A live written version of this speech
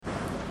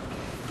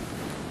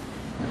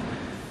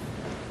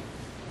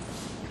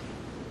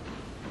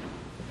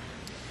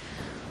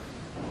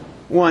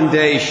One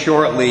day,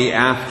 shortly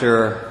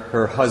after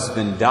her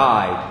husband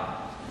died,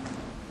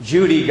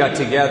 Judy got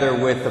together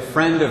with a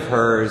friend of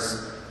hers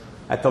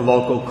at the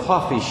local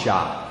coffee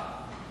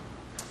shop.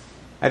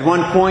 At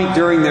one point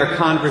during their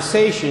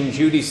conversation,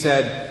 Judy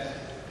said,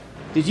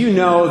 "Did you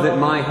know that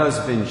my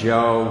husband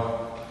Joe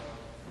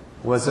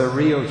was a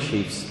real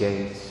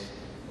cheapskate?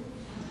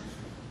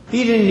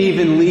 He didn't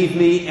even leave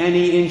me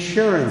any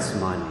insurance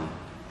money."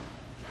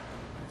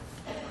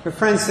 Her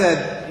friend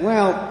said,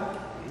 "Well,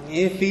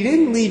 if he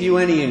didn't leave you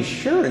any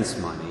insurance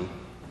money,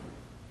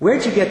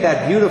 where'd you get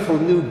that beautiful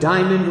new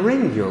diamond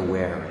ring you're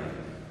wearing?"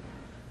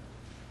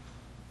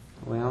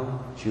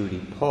 Well,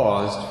 Judy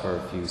paused for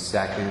a few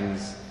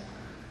seconds.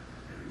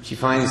 She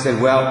finally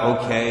said, "Well,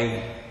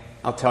 okay,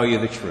 I'll tell you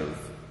the truth.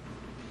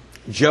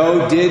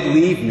 Joe did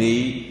leave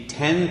me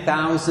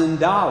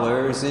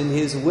 $10,000 in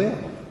his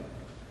will.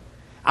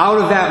 Out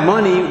of that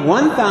money,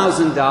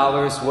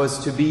 $1,000 was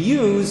to be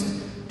used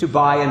to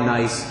buy a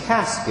nice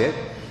casket,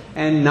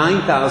 and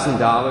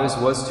 $9,000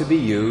 was to be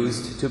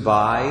used to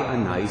buy a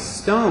nice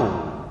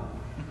stone."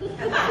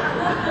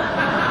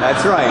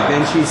 That's right.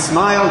 Then she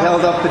smiled,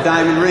 held up the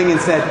diamond ring, and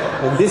said,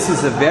 "Well, this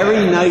is a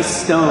very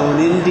nice stone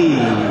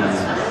indeed."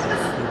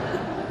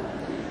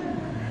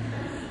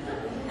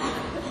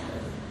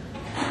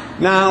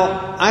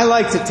 Now, I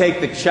like to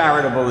take the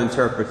charitable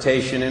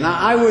interpretation, and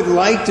I would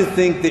like to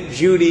think that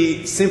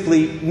Judy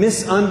simply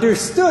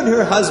misunderstood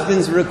her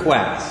husband's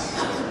request.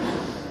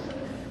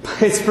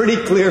 But it's pretty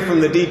clear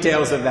from the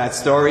details of that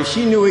story,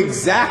 she knew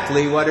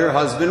exactly what her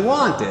husband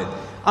wanted: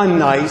 a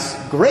nice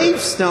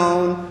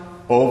gravestone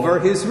over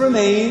his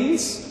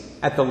remains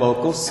at the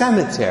local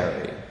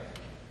cemetery.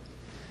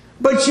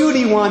 But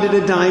Judy wanted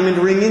a diamond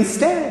ring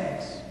instead.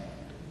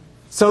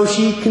 So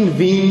she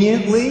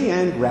conveniently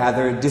and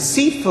rather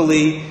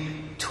deceitfully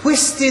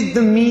twisted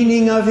the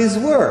meaning of his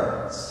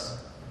words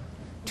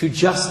to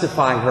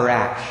justify her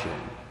action.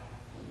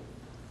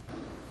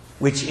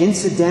 Which,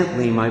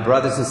 incidentally, my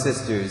brothers and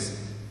sisters,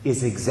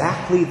 is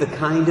exactly the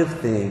kind of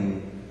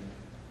thing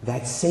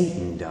that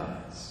Satan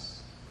does.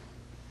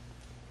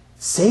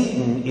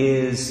 Satan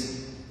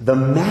is the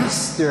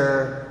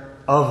master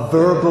of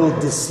verbal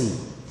deceit.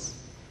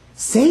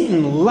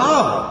 Satan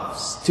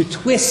loves to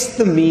twist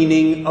the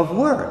meaning of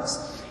words.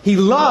 He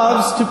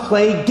loves to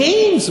play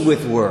games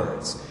with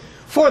words,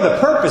 for the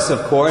purpose,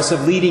 of course,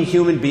 of leading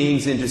human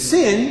beings into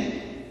sin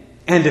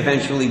and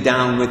eventually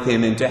down with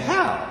him into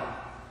hell.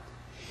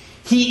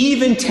 He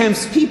even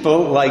tempts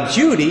people like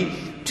Judy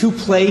to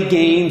play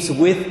games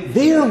with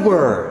their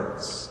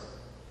words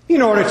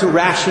in order to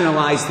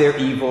rationalize their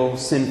evil,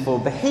 sinful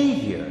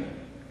behavior.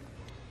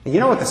 And you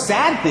know what the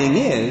sad thing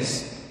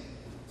is?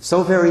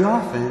 So very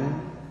often,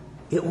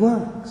 it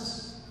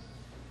works.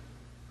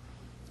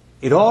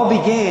 It all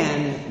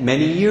began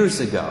many years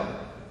ago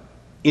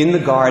in the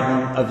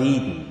Garden of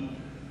Eden,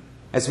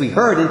 as we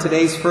heard in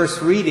today's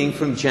first reading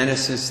from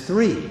Genesis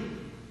 3.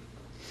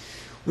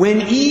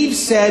 When Eve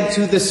said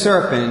to the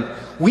serpent,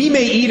 "We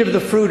may eat of the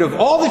fruit of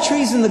all the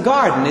trees in the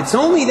garden. It's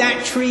only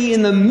that tree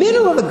in the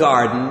middle of the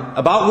garden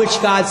about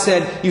which God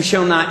said, 'You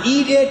shall not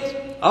eat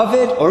of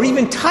it, or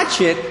even touch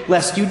it,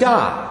 lest you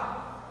die.'"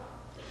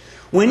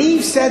 When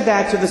Eve said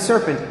that to the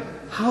serpent,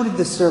 how did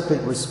the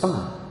serpent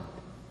respond?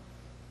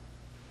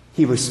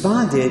 He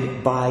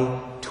responded by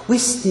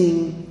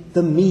twisting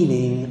the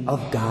meaning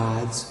of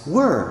God's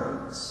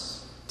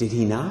words. Did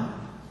he not?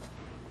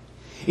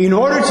 In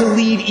order to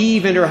lead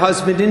Eve and her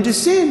husband into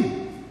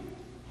sin.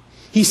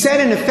 He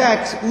said, in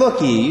effect,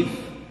 "Look, Eve,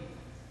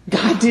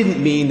 God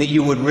didn't mean that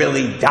you would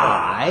really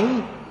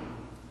die.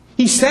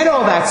 He said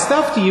all that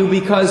stuff to you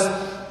because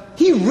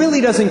he really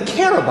doesn't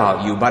care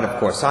about you, but of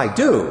course I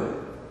do.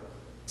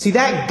 See,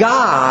 that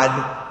God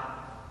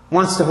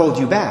wants to hold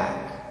you back.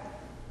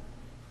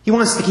 He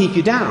wants to keep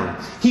you down.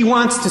 He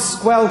wants to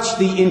squelch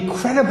the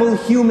incredible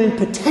human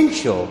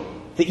potential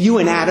that you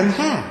and Adam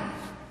have."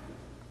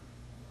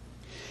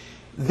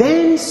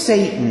 Then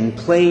Satan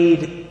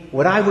played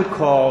what I would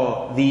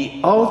call the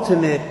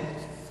ultimate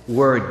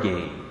word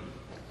game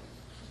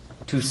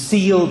to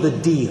seal the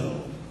deal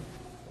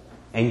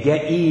and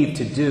get Eve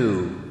to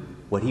do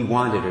what he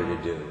wanted her to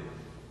do.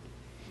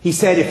 He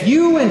said, "If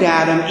you and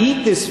Adam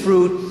eat this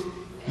fruit,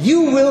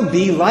 you will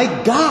be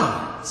like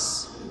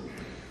gods,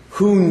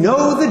 who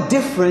know the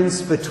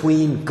difference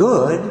between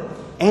good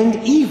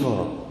and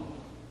evil."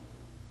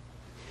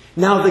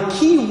 Now, the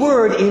key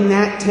word in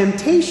that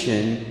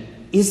temptation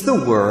is the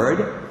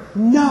word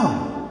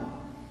know.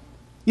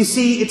 You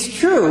see, it's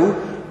true,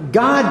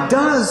 God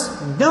does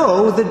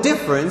know the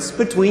difference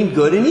between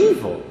good and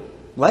evil,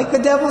 like the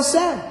devil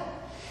said.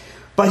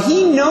 But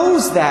he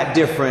knows that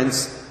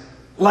difference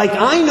like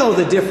I know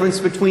the difference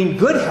between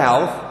good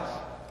health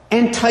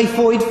and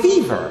typhoid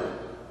fever.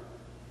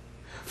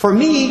 For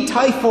me,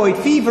 typhoid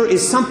fever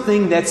is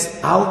something that's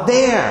out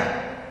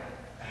there,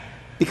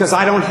 because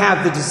I don't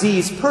have the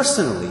disease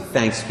personally,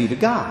 thanks be to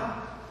God.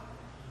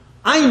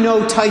 I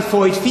know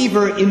typhoid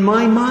fever in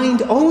my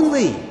mind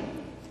only.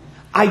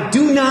 I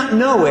do not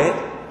know it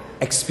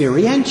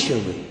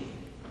experientially.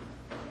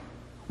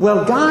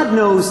 Well, God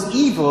knows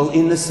evil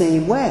in the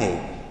same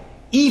way.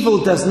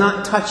 Evil does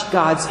not touch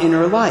God's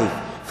inner life.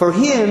 For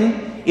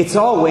him, it's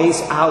always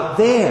out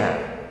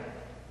there.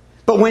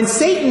 But when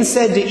Satan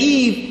said to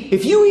Eve,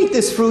 if you eat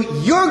this fruit,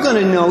 you're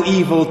going to know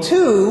evil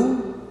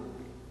too,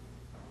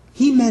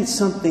 he meant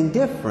something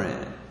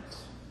different.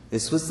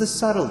 This was the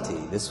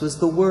subtlety. This was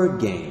the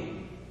word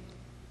game.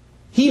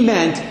 He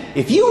meant,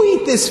 if you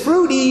eat this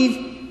fruit,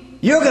 Eve,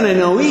 you're going to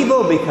know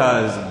evil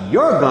because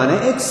you're going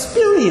to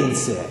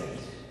experience it.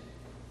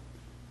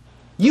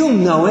 You'll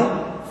know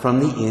it from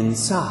the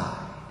inside.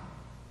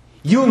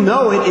 You'll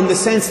know it in the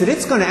sense that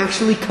it's going to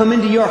actually come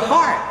into your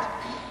heart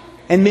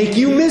and make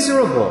you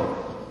miserable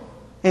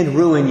and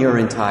ruin your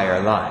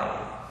entire life.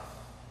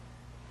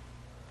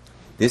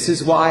 This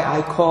is why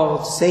I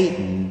called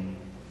Satan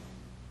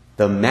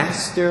the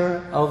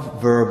master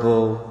of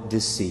verbal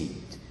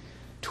deceit.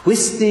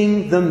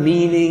 Twisting the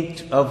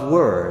meaning of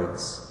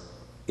words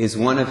is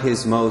one of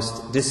his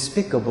most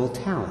despicable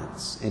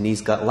talents, and he's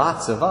got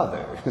lots of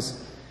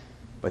others,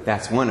 but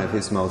that's one of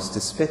his most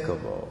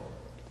despicable.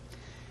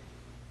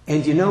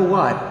 And you know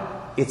what?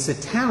 It's a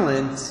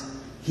talent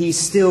he's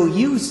still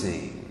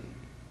using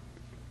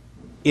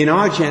in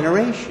our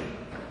generation.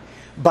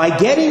 By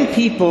getting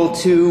people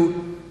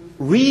to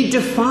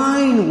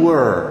redefine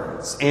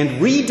words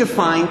and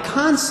redefine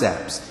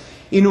concepts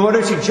in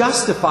order to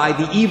justify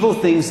the evil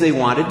things they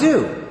want to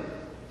do.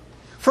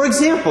 For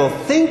example,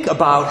 think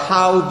about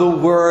how the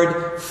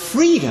word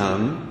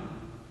freedom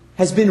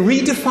has been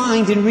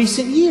redefined in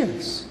recent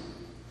years.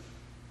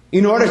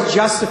 In order to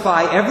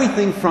justify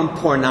everything from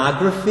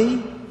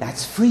pornography,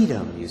 that's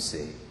freedom, you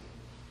see.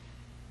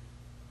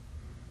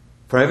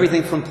 For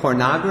everything from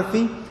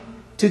pornography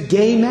to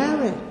gay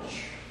marriage.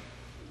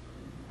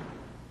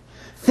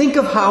 Think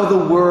of how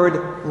the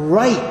word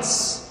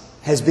rights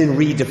has been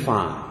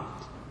redefined.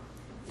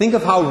 Think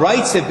of how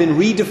rights have been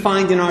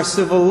redefined in our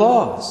civil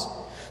laws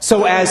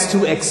so as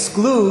to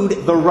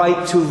exclude the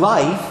right to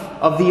life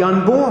of the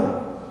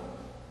unborn.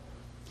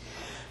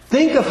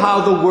 Think of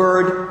how the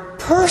word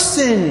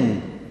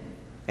person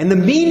and the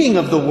meaning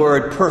of the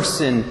word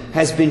person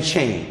has been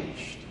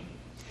changed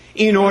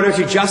in order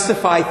to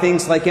justify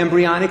things like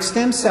embryonic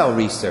stem cell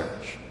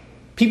research.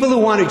 People who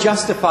want to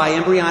justify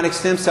embryonic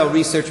stem cell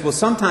research will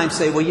sometimes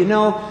say, well, you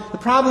know, the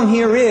problem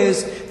here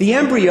is the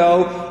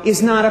embryo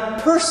is not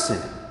a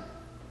person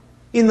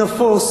in the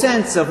full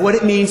sense of what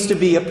it means to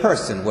be a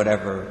person,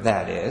 whatever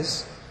that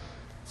is.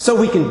 So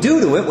we can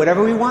do to it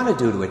whatever we want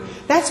to do to it.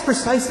 That's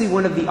precisely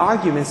one of the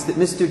arguments that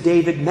Mr.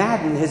 David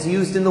Madden has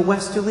used in the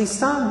Westerly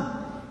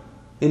Sun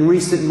in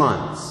recent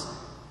months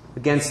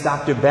against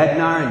Dr.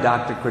 Bednar and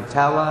Dr.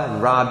 Cortella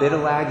and Rob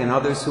Italag and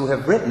others who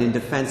have written in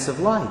defense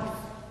of life.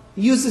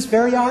 He used this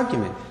very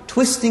argument,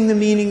 twisting the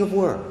meaning of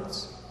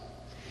words.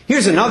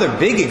 Here's another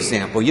big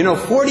example.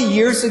 40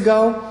 years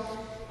ago,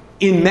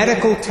 in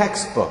medical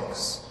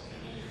textbooks,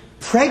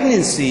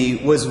 pregnancy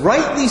was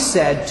rightly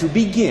said to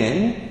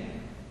begin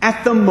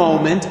at the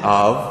moment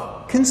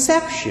of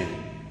conception.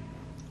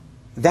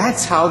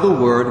 That's how the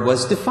word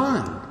was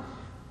defined.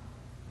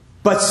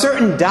 But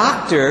certain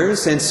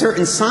doctors and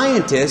certain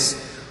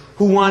scientists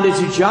who wanted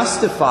to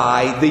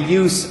justify the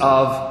use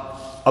of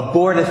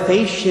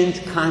abortifacient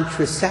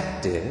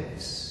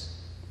contraceptives,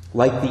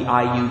 like the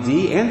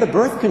IUD and the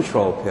birth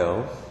control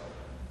pill,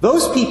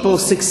 those people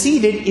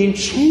succeeded in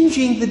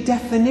changing the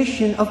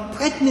definition of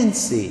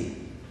pregnancy.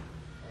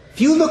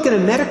 If you look at a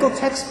medical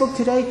textbook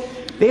today,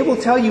 they will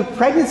tell you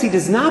pregnancy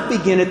does not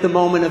begin at the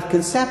moment of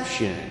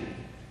conception.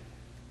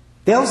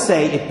 They'll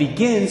say it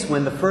begins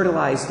when the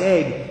fertilized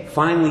egg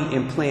finally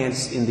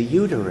implants in the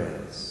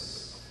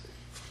uterus.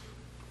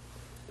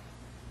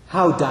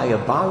 How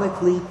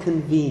diabolically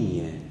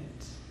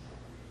convenient.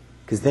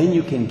 Because then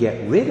you can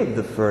get rid of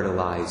the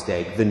fertilized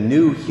egg, the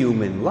new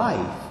human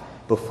life,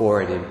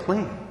 before it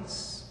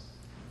implants.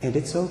 And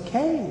it's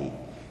okay,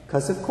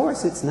 because of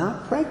course it's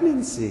not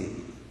pregnancy.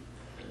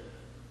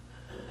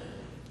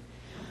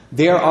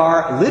 There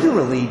are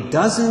literally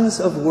dozens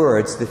of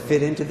words that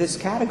fit into this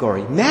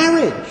category.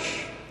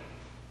 Marriage.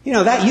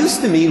 That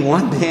used to mean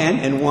one man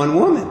and one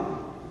woman.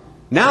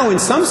 Now in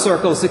some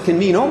circles it can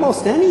mean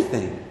almost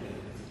anything.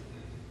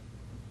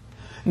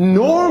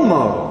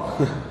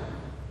 Normal.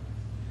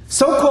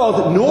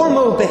 So-called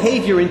normal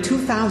behavior in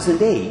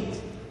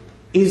 2008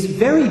 is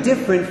very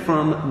different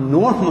from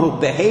normal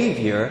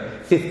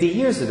behavior 50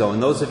 years ago.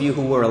 And those of you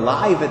who were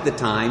alive at the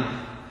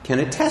time can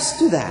attest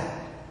to that.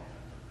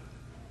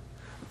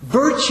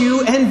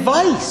 Virtue and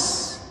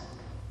vice.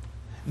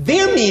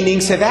 Their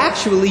meanings have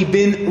actually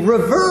been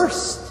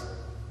reversed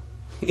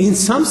in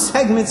some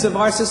segments of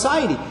our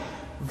society.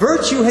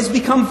 Virtue has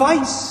become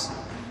vice,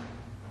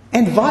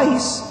 and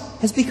vice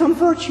has become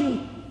virtue.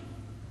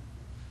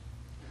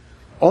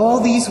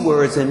 All these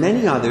words and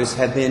many others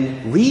have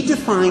been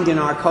redefined in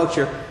our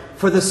culture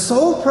for the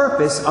sole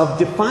purpose of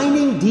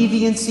defining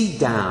deviancy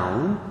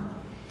down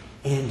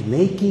and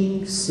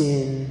making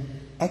sin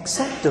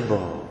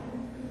acceptable.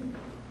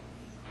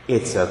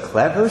 It's a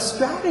clever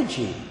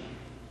strategy,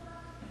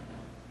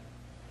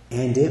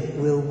 and it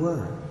will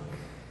work.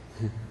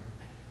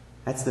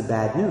 That's the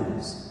bad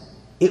news.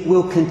 It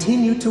will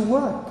continue to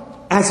work,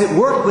 as it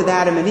worked with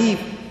Adam and Eve,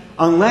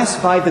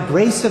 unless by the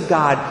grace of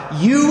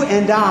God, you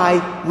and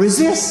I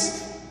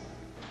resist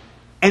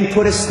and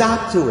put a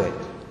stop to it,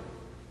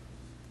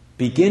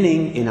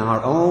 beginning in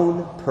our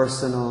own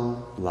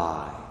personal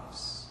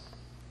lives.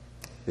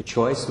 The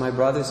choice, my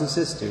brothers and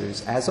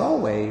sisters, as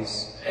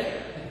always,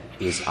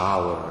 is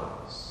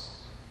ours.